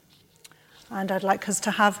And I'd like us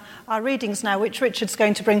to have our readings now, which Richard's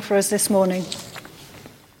going to bring for us this morning.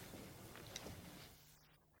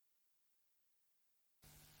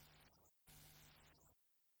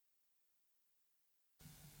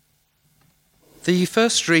 The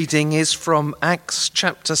first reading is from Acts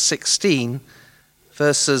chapter 16,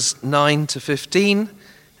 verses 9 to 15,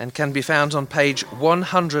 and can be found on page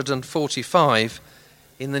 145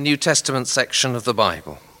 in the New Testament section of the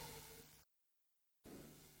Bible.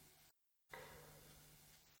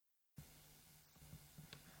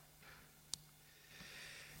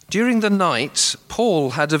 During the night,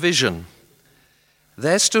 Paul had a vision.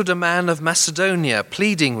 There stood a man of Macedonia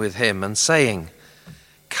pleading with him and saying,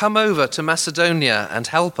 "Come over to Macedonia and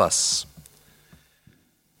help us."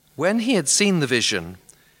 When he had seen the vision,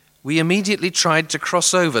 we immediately tried to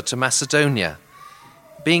cross over to Macedonia,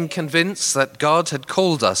 being convinced that God had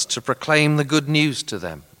called us to proclaim the good news to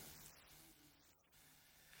them.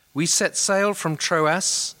 We set sail from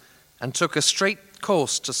Troas and took a straight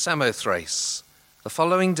course to Samothrace, the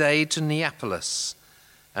following day to Neapolis,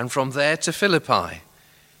 and from there to Philippi,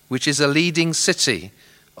 which is a leading city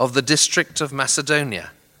of the district of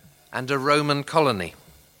Macedonia and a Roman colony.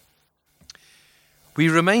 We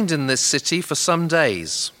remained in this city for some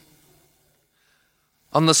days.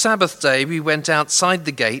 On the Sabbath day, we went outside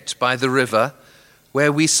the gate by the river,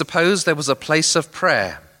 where we supposed there was a place of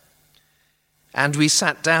prayer, and we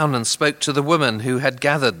sat down and spoke to the women who had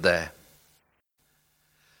gathered there.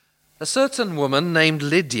 A certain woman named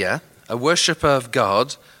Lydia, a worshipper of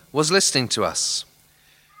God, was listening to us.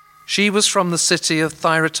 She was from the city of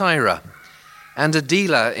Thyatira and a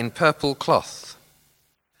dealer in purple cloth.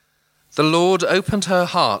 The Lord opened her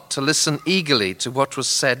heart to listen eagerly to what was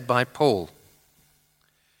said by Paul.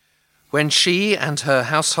 When she and her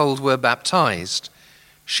household were baptized,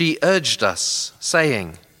 she urged us,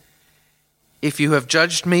 saying, "If you have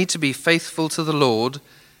judged me to be faithful to the Lord,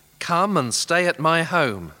 come and stay at my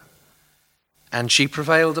home." And she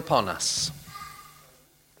prevailed upon us.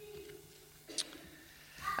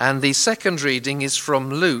 And the second reading is from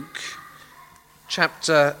Luke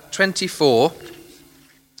chapter 24,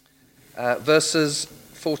 verses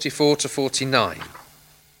 44 to 49.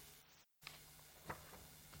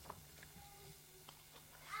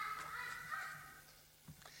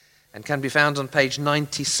 And can be found on page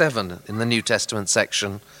 97 in the New Testament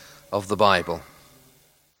section of the Bible.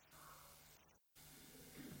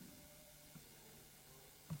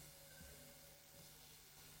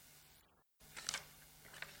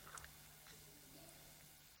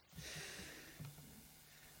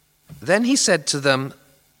 Then he said to them,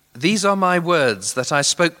 "These are my words that I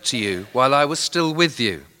spoke to you while I was still with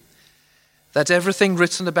you, that everything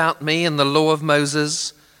written about me in the law of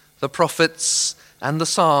Moses, the prophets, and the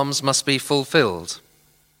Psalms must be fulfilled."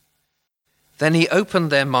 Then he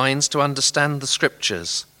opened their minds to understand the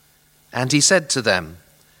scriptures, and he said to them,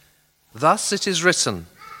 "Thus it is written,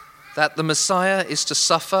 that the Messiah is to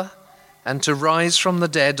suffer and to rise from the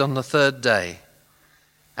dead on the third day,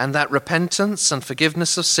 and that repentance and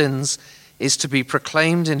forgiveness of sins is to be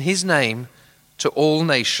proclaimed in his name to all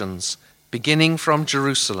nations, beginning from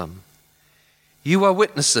Jerusalem. You are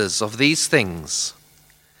witnesses of these things.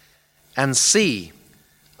 And see,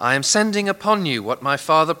 I am sending upon you what my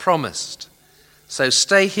Father promised. So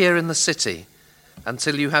stay here in the city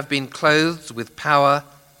until you have been clothed with power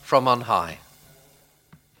from on high."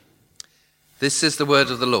 This is the word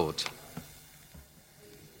of the Lord.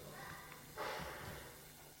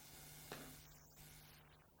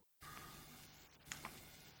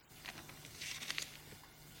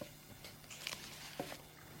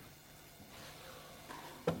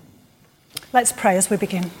 Let's pray as we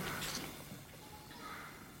begin.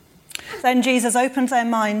 Then Jesus opened their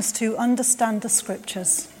minds to understand the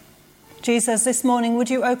scriptures. Jesus, this morning, would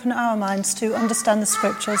you open our minds to understand the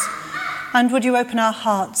scriptures? And would you open our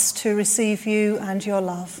hearts to receive you and your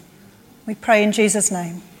love? We pray in Jesus'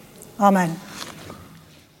 name. Amen.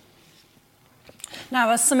 Now,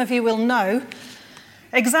 as some of you will know,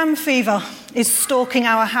 exam fever is stalking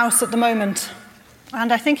our house at the moment.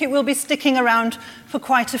 And I think it will be sticking around for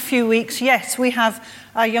quite a few weeks yet. We have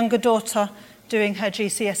our younger daughter doing her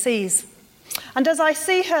GCSEs. And as I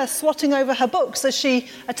see her swatting over her books as she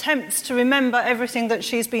attempts to remember everything that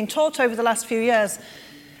she's been taught over the last few years,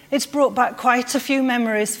 it's brought back quite a few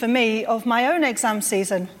memories for me of my own exam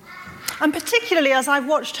season. And particularly as I've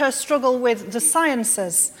watched her struggle with the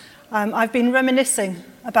sciences, I've been reminiscing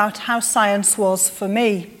about how science was for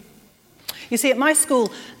me. You see, at my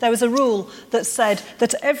school, there was a rule that said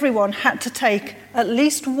that everyone had to take at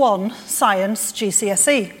least one science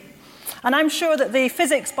GCSE. And I'm sure that the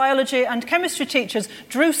physics, biology, and chemistry teachers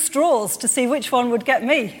drew straws to see which one would get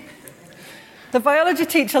me. The biology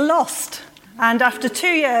teacher lost, and after 2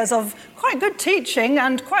 years of quite good teaching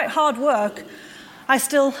and quite hard work, I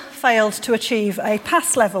still failed to achieve a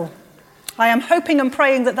pass level. I am hoping and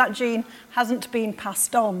praying that that gene hasn't been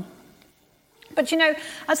passed on. But you know,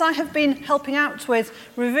 as I have been helping out with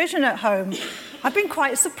revision at home, I've been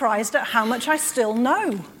quite surprised at how much I still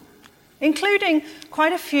know, including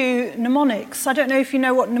quite a few mnemonics. I don't know if you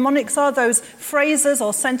know what mnemonics are, those phrases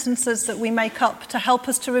or sentences that we make up to help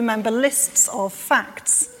us to remember lists of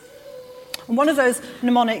facts. And one of those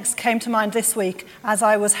mnemonics came to mind this week as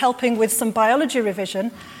I was helping with some biology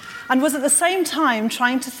revision and was at the same time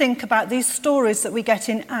trying to think about these stories that we get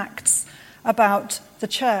in Acts about the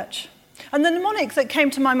church. And the mnemonic that came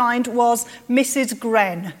to my mind was Mrs.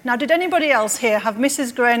 Gren. Now, did anybody else here have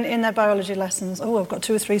Mrs. Gren in their biology lessons? Oh, I've got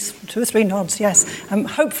two or three nods, yes.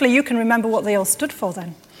 Hopefully you can remember what they all stood for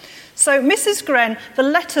then. So Mrs. Gren, the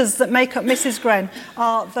letters that make up Mrs. Gren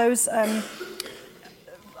are those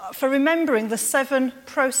for remembering the 7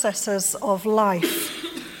 processes of life.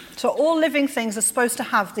 So all living things are supposed to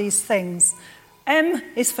have these things. M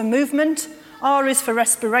is for movement, R is for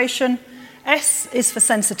respiration, S is for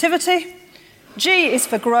sensitivity, G is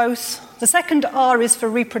for growth, the second R is for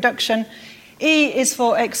reproduction, E is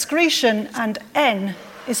for excretion, and N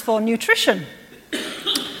is for nutrition.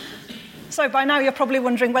 So by now you're probably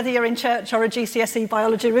wondering whether you're in church or a GCSE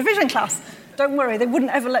biology revision class. Don't worry, they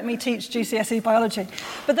wouldn't ever let me teach GCSE biology.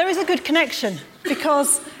 But there is a good connection,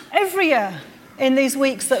 because every year in these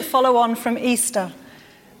weeks that follow on from Easter,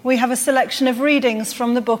 we have a selection of readings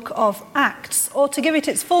from the book of Acts, or to give it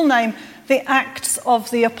its full name, the Acts of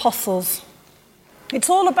the Apostles. It's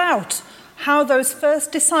all about how those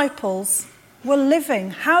first disciples were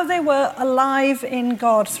living, how they were alive in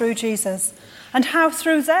God through Jesus, and how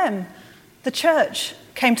through them the church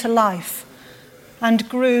came to life and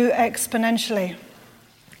grew exponentially.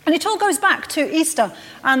 And it all goes back to Easter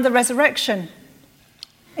and the resurrection.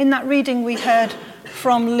 In that reading we heard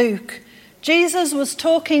from Luke, Jesus was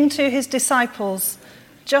talking to his disciples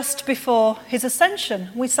just before his ascension.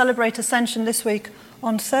 We celebrate Ascension this week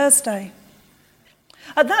on Thursday.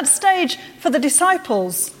 At that stage, for the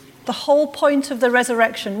disciples, the whole point of the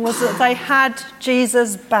resurrection was that they had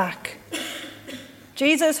Jesus back.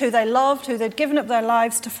 Jesus, who they loved, who they'd given up their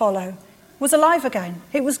lives to follow, was alive again.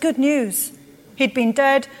 It was good news. He'd been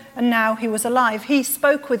dead, and now he was alive. He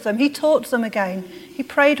spoke with them. He taught them again. He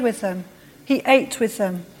prayed with them. He ate with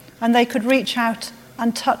them, and they could reach out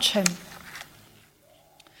and touch him.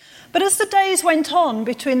 But as the days went on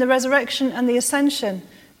between the resurrection and the ascension,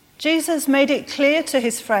 Jesus made it clear to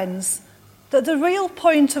his friends that the real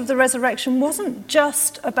point of the resurrection wasn't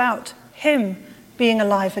just about him being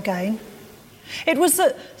alive again. It was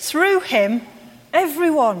that through him,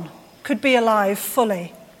 everyone could be alive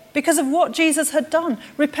fully because of what Jesus had done.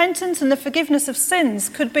 Repentance and the forgiveness of sins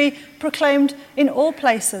could be proclaimed in all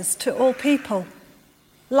places to all people.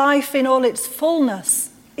 Life in all its fullness,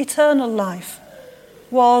 eternal life,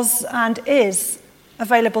 was and is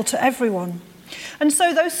available to everyone. And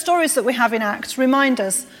so those stories that we have in Acts remind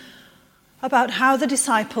us about how the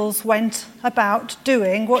disciples went about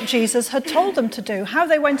doing what Jesus had told them to do, how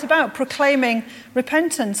they went about proclaiming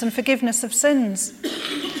repentance and forgiveness of sins.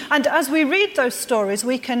 And as we read those stories,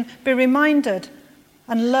 we can be reminded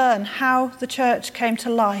and learn how the church came to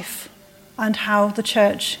life and how the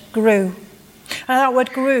church grew. And that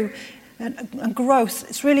word grew and growth,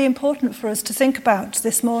 it's really important for us to think about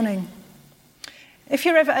this morning. If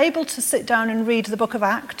you're ever able to sit down and read the book of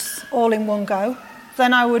Acts all in one go,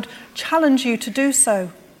 then I would challenge you to do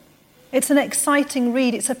so. It's an exciting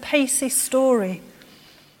read. It's a pacey story.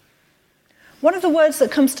 One of the words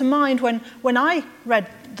that comes to mind when I read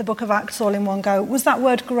the book of Acts all in one go was that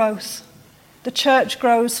word growth. The church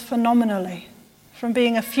grows phenomenally, from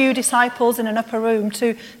being a few disciples in an upper room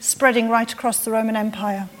to spreading right across the Roman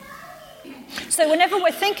Empire. So whenever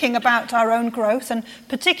we're thinking about our own growth, and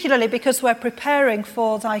particularly because we're preparing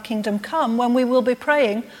for Thy Kingdom Come, when we will be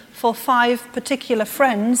praying for 5 particular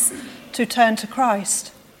friends to turn to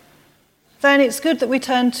Christ, then it's good that we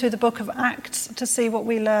turn to the book of Acts to see what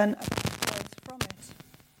we learn about growth from it.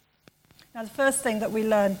 Now, the first thing that we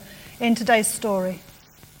learn in today's story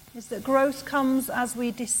is that growth comes as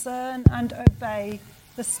we discern and obey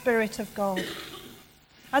the Spirit of God,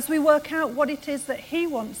 as we work out what it is that He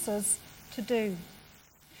wants us to do.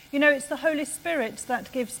 You know, it's the Holy Spirit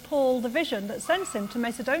that gives Paul the vision that sends him to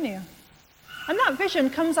Macedonia. And that vision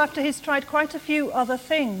comes after he's tried quite a few other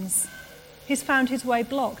things. He's found his way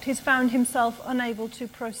blocked. He's found himself unable to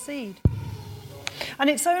proceed. And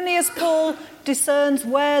it's only as Paul discerns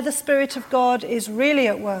where the Spirit of God is really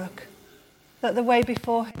at work that the way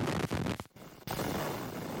before him.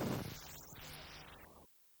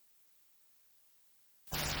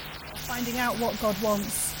 finding out what God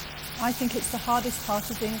wants. I think it's the hardest part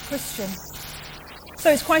of being a Christian.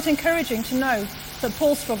 So it's quite encouraging to know that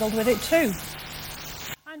Paul struggled with it too.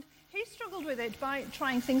 And he struggled with it by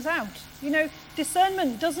trying things out. You know,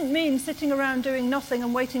 discernment doesn't mean sitting around doing nothing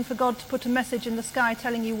and waiting for God to put a message in the sky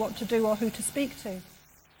telling you what to do or who to speak to.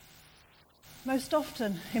 Most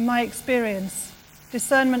often, in my experience,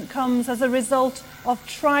 discernment comes as a result of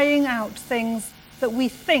trying out things that we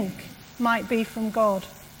think might be from God.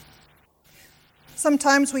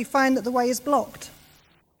 Sometimes we find that the way is blocked.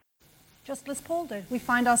 Just as Paul did, we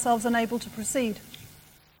find ourselves unable to proceed.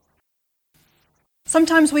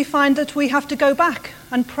 Sometimes we find that we have to go back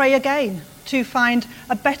and pray again to find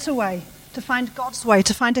a better way, to find God's way,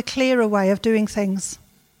 to find a clearer way of doing things.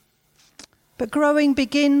 But growing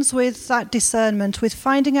begins with that discernment, with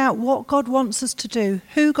finding out what God wants us to do,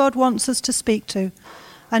 who God wants us to speak to,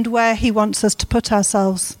 and where he wants us to put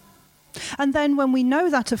ourselves. And then when we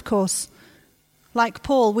know that, of course, like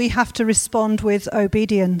Paul, we have to respond with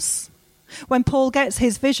obedience. When Paul gets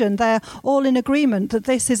his vision, they're all in agreement that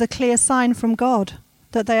this is a clear sign from God,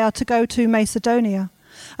 that they are to go to Macedonia.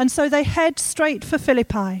 And so they head straight for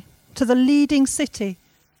Philippi, to the leading city,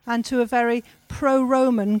 and to a very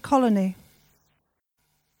pro-Roman colony.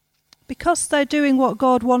 Because they're doing what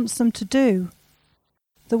God wants them to do,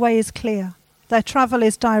 the way is clear. Their travel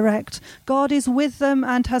is direct. God is with them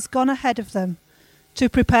and has gone ahead of them to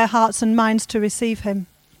prepare hearts and minds to receive him.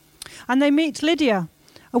 And they meet Lydia,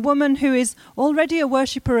 a woman who is already a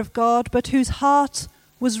worshipper of God, but whose heart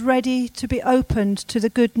was ready to be opened to the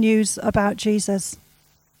good news about Jesus.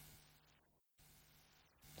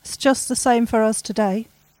 It's just the same for us today.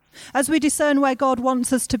 As we discern where God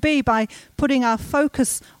wants us to be by putting our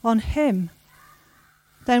focus on him,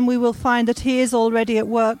 then we will find that he is already at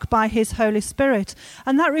work by his Holy Spirit.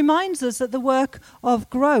 And that reminds us that the work of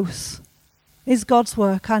growth is God's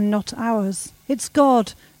work and not ours. It's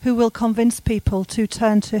God who will convince people to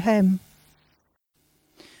turn to him.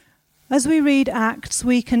 As we read Acts,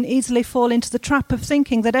 we can easily fall into the trap of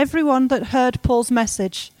thinking that everyone that heard Paul's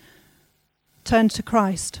message turned to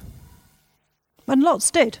Christ. And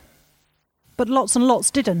lots did, but lots and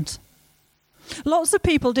lots didn't. Lots of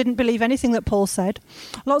people didn't believe anything that Paul said.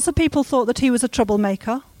 Lots of people thought that he was a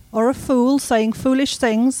troublemaker or a fool saying foolish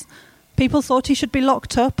things. People thought he should be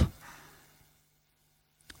locked up.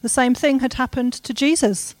 The same thing had happened to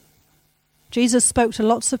Jesus. Jesus spoke to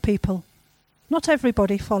lots of people. Not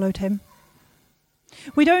everybody followed him.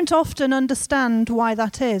 We don't often understand why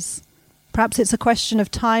that is. Perhaps it's a question of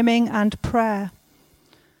timing and prayer.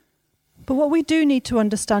 But what we do need to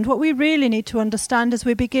understand, what we really need to understand as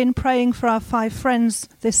we begin praying for our 5 friends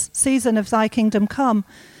this season of Thy Kingdom Come,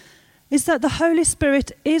 is that the Holy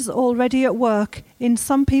Spirit is already at work in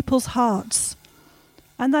some people's hearts,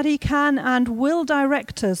 and that he can and will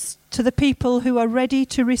direct us to the people who are ready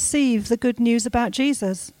to receive the good news about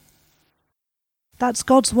Jesus. That's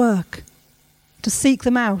God's work, to seek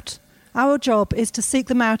them out. Our job is to seek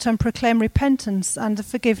them out and proclaim repentance and the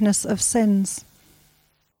forgiveness of sins.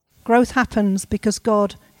 Growth happens because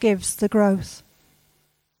God gives the growth.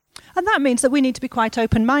 And that means that we need to be quite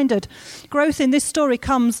open-minded. Growth in this story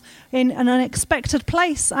comes in an unexpected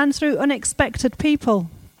place and through unexpected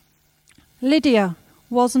people. Lydia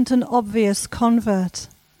wasn't an obvious convert.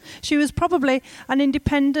 She was probably an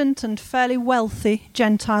independent and fairly wealthy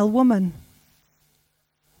Gentile woman.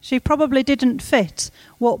 She probably didn't fit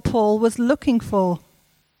what Paul was looking for.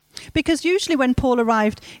 Because usually when Paul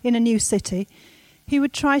arrived in a new city, he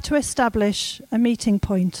would try to establish a meeting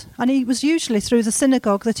point. And it was usually through the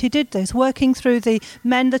synagogue that he did this, working through the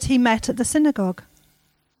men that he met at the synagogue.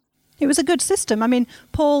 It was a good system. I mean,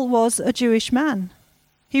 Paul was a Jewish man.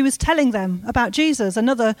 He was telling them about Jesus,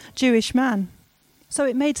 another Jewish man. So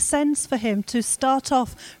it made sense for him to start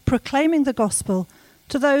off proclaiming the gospel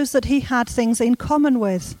to those that he had things in common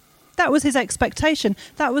with. That was his expectation.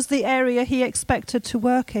 That was the area he expected to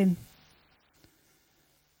work in.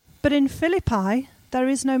 But in Philippi, there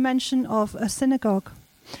is no mention of a synagogue.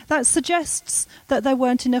 That suggests that there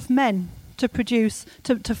weren't enough men to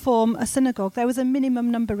form a synagogue. There was a minimum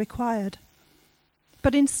number required.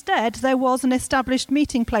 But instead, there was an established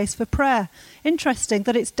meeting place for prayer. Interesting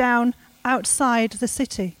that it's down outside the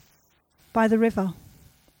city, by the river.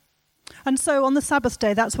 And so on the Sabbath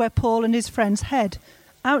day, that's where Paul and his friends head,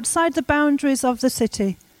 outside the boundaries of the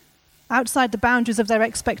city, outside the boundaries of their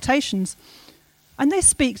expectations. And they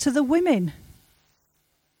speak to the women,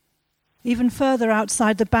 even further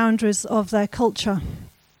outside the boundaries of their culture.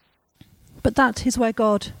 But that is where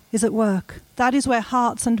God is at work. That is where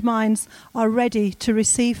hearts and minds are ready to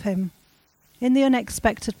receive him, in the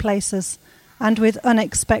unexpected places and with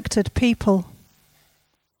unexpected people.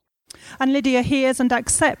 And Lydia hears and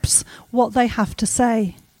accepts what they have to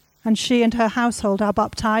say. And she and her household are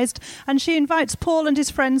baptized, and she invites Paul and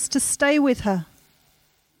his friends to stay with her.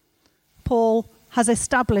 Paul has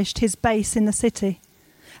established his base in the city,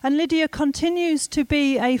 and Lydia continues to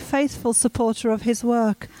be a faithful supporter of his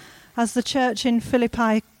work as the church in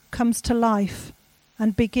Philippi comes to life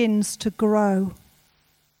and begins to grow.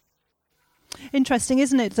 Interesting,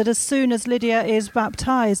 isn't it, that as soon as Lydia is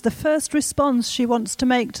baptized, the first response she wants to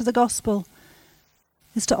make to the gospel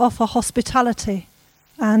is to offer hospitality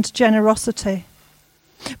and generosity.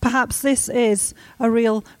 Perhaps this is a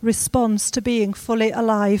real response to being fully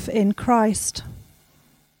alive in Christ.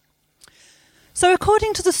 So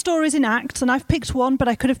according to the stories in Acts, and I've picked one, but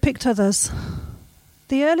I could have picked others,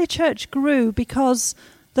 the early church grew because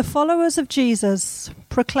the followers of Jesus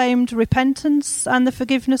proclaimed repentance and the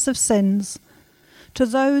forgiveness of sins to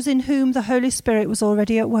those in whom the Holy Spirit was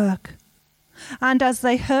already at work. And as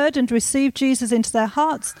they heard and received Jesus into their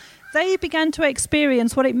hearts, they began to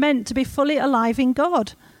experience what it meant to be fully alive in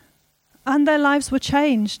God. And their lives were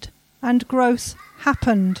changed, and growth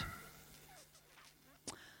happened.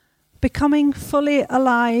 Becoming fully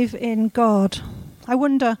alive in God. I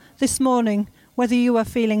wonder this morning whether you are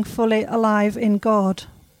feeling fully alive in God.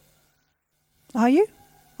 Are you?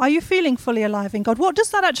 Are you feeling fully alive in God? What does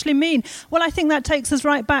that actually mean? Well, I think that takes us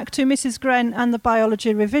right back to Mrs. Gren and the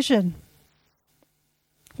biology revision.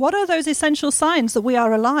 What are those essential signs that we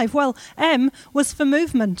are alive? Well, M was for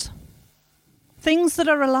movement. Things that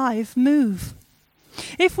are alive move.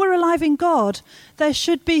 If we're alive in God, there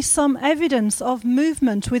should be some evidence of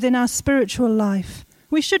movement within our spiritual life.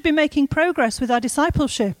 We should be making progress with our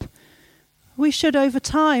discipleship. We should, over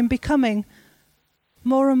time, becoming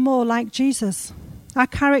more and more like Jesus. Our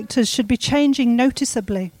characters should be changing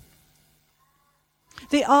noticeably.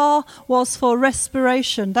 The R was for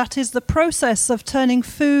respiration. That is the process of turning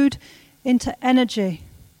food into energy.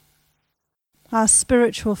 Our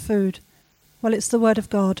spiritual food. Well, it's the Word of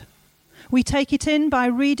God. We take it in by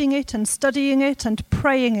reading it and studying it and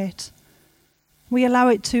praying it. We allow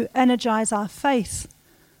it to energize our faith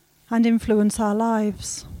and influence our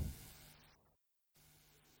lives.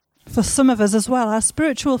 For some of us as well, our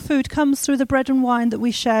spiritual food comes through the bread and wine that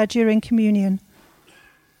we share during communion.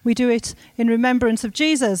 We do it in remembrance of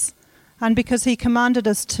Jesus and because he commanded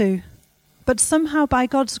us to. But somehow by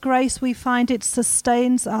God's grace we find it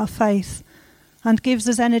sustains our faith and gives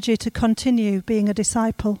us energy to continue being a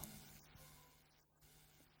disciple.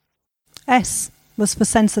 S was for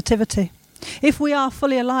sensitivity. If we are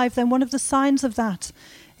fully alive, then one of the signs of that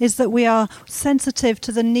is that we are sensitive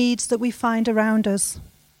to the needs that we find around us.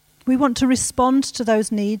 We want to respond to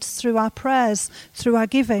those needs through our prayers, through our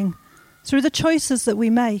giving, through the choices that we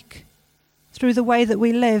make, through the way that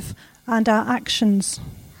we live and our actions.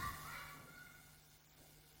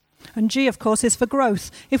 And G, of course, is for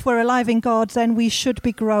growth. If we're alive in God, then we should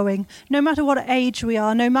be growing, no matter what age we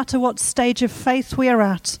are, no matter what stage of faith we are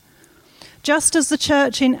at. Just as the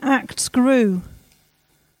church in Acts grew,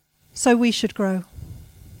 so we should grow.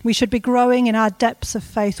 We should be growing in our depths of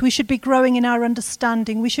faith. We should be growing in our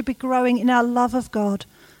understanding. We should be growing in our love of God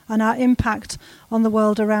and our impact on the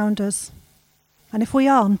world around us. And if we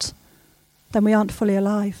aren't, then we aren't fully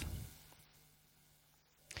alive.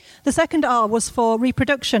 The second R was for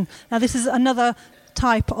reproduction. Now this is another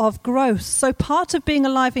type of growth. So part of being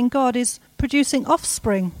alive in God is producing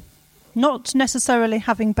offspring, not necessarily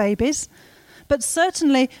having babies, but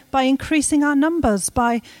certainly by increasing our numbers,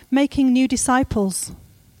 by making new disciples.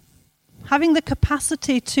 Having the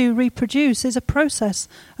capacity to reproduce is a process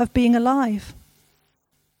of being alive.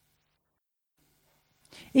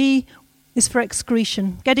 E is for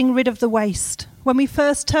excretion, getting rid of the waste. When we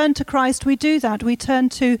first turn to Christ, we do that. We turn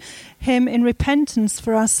to him in repentance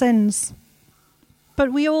for our sins.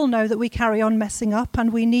 But we all know that we carry on messing up,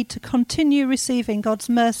 and we need to continue receiving God's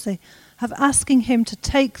mercy of asking him to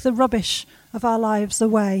take the rubbish of our lives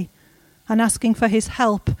away and asking for his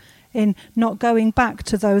help in not going back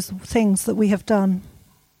to those things that we have done.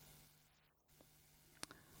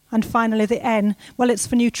 And finally, the N, well, it's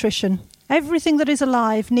for nutrition. Everything that is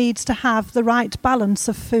alive needs to have the right balance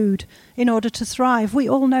of food in order to thrive. We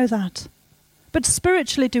all know that. But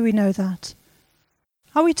spiritually, do we know that?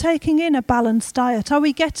 Are we taking in a balanced diet? Are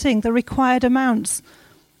we getting the required amounts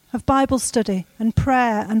of Bible study and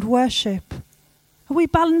prayer and worship? Are we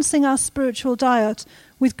balancing our spiritual diet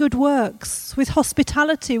with good works, with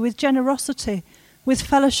hospitality, with generosity, with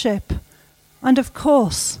fellowship, and of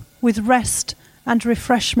course, with rest and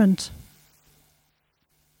refreshment?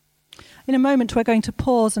 In a moment, we're going to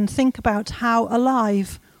pause and think about how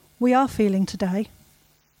alive we are feeling today.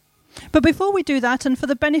 But before we do that, and for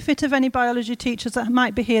the benefit of any biology teachers that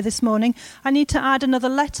might be here this morning, I need to add another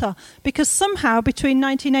letter, because somehow between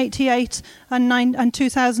 1988 and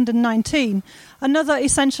 2019, another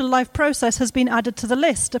essential life process has been added to the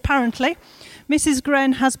list. Apparently, Mrs.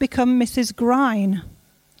 Gren has become Mrs. Grine.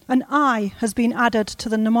 An I has been added to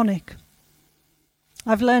the mnemonic.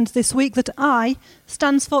 I've learned this week that I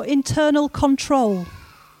stands for internal control.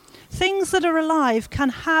 Things that are alive can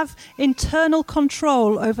have internal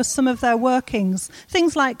control over some of their workings.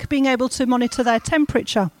 Things like being able to monitor their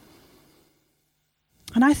temperature.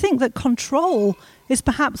 And I think that control is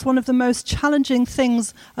perhaps one of the most challenging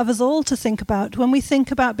things of us all to think about when we think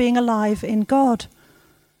about being alive in God.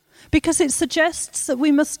 Because it suggests that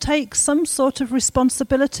we must take some sort of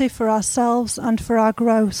responsibility for ourselves and for our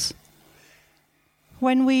growth.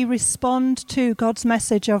 When we respond to God's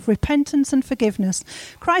message of repentance and forgiveness,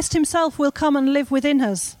 Christ himself will come and live within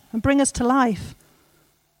us and bring us to life.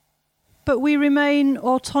 But we remain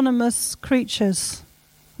autonomous creatures.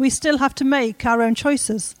 We still have to make our own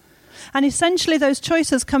choices. And essentially those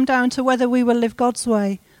choices come down to whether we will live God's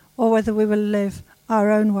way or whether we will live our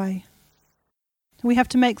own way. We have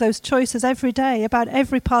to make those choices every day about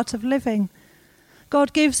every part of living.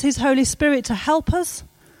 God gives his Holy Spirit to help us,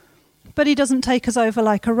 but he doesn't take us over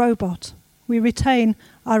like a robot. We retain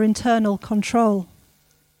our internal control.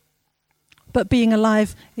 But being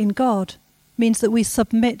alive in God means that we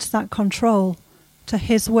submit that control to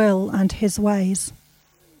his will and his ways.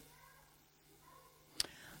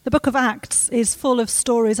 The book of Acts is full of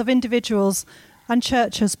stories of individuals and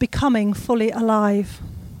churches becoming fully alive.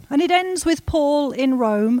 And it ends with Paul in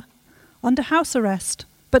Rome under house arrest,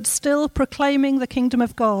 but still proclaiming the kingdom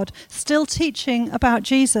of God, still teaching about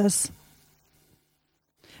Jesus.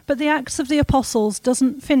 But the Acts of the Apostles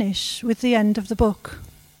doesn't finish with the end of the book.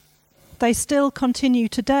 They still continue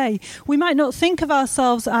today. We might not think of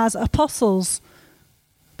ourselves as apostles,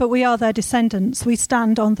 but we are their descendants. We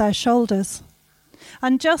stand on their shoulders.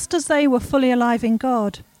 And just as they were fully alive in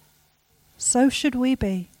God, so should we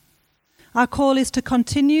be. Our call is to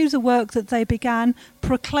continue the work that they began,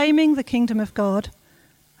 proclaiming the kingdom of God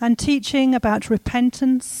and teaching about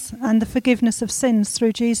repentance and the forgiveness of sins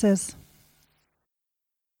through Jesus.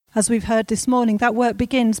 As we've heard this morning, that work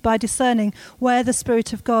begins by discerning where the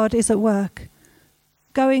Spirit of God is at work,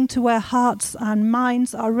 going to where hearts and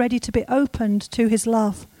minds are ready to be opened to his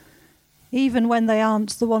love, even when they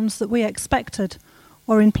aren't the ones that we expected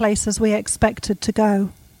or in places we expected to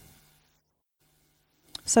go.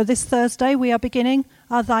 So this Thursday we are beginning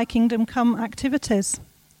our Thy Kingdom Come activities.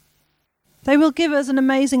 They will give us an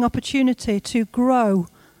amazing opportunity to grow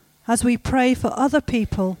as we pray for other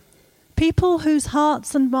people whose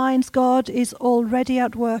hearts and minds God is already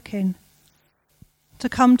at work in, to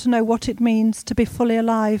come to know what it means to be fully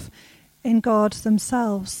alive in God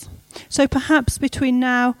themselves. So perhaps between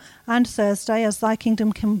now and Thursday, as Thy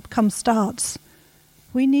Kingdom Come starts,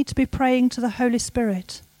 we need to be praying to the Holy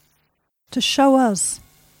Spirit to show us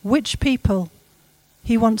which people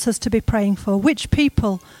he wants us to be praying for, which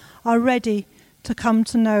people are ready to come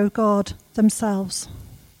to know God themselves.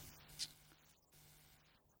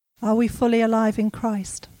 Are we fully alive in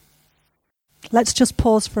Christ? Let's just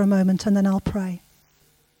pause for a moment and then I'll pray.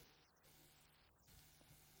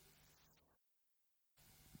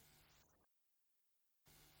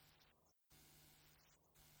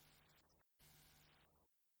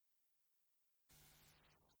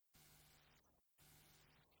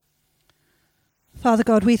 Father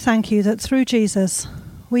God, we thank you that through Jesus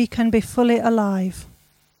we can be fully alive.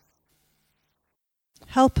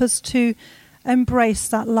 Help us to embrace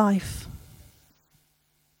that life.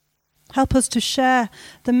 Help us to share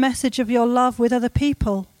the message of your love with other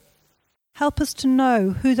people. Help us to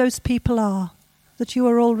know who those people are that you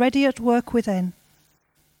are already at work within.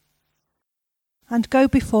 And go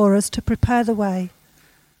before us to prepare the way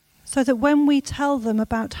so that when we tell them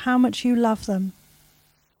about how much you love them,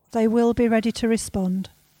 they will be ready to respond.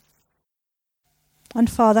 And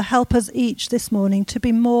Father, help us each this morning to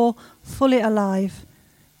be more fully alive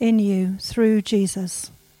in you through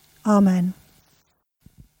Jesus. Amen.